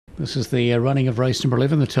This is the running of race number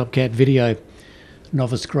 11, the Top Cat video.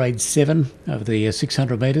 Novice grade 7 over the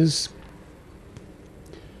 600 metres.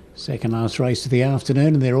 Second last race of the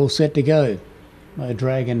afternoon, and they're all set to go. Mo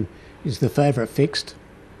Dragon is the favourite fixed.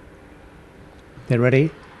 They're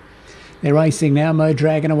ready. They're racing now. Mo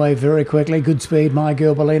Dragon away very quickly. Good speed. My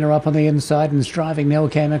Girl Bellina up on the inside, and Striving Nell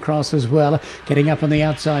came across as well. Getting up on the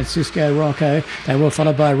outside, Cisco Rocco. They were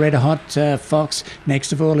followed by Red Hot Fox.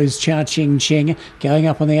 Next of all is Cha Ching Ching. Going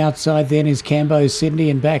up on the outside then is Cambo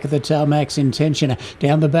Sydney, and back at the tail Max Intention.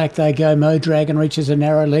 Down the back they go. Mo Dragon reaches a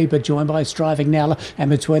narrow lead, but joined by Striving Nell,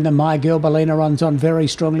 and between them My Girl Bellina runs on very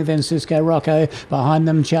strongly. Then Cisco Rocco. Behind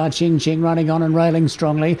them Cha Ching Ching running on and railing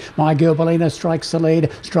strongly. My Girl Bellina strikes the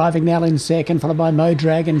lead. Striving Nell in second, followed by Mo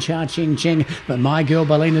Dragon, Cha Ching Ching, but My Girl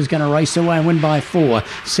Bellina's going to race away and win by 4.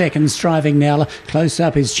 Second, Striving Nell. Close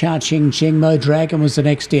up is Cha Ching Ching. Mo Dragon was the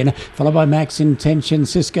next in, followed by Max Intention,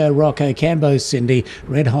 Cisco Rocco, Cambo Cindy,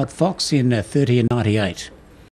 Red Hot Fox in 30 and 98.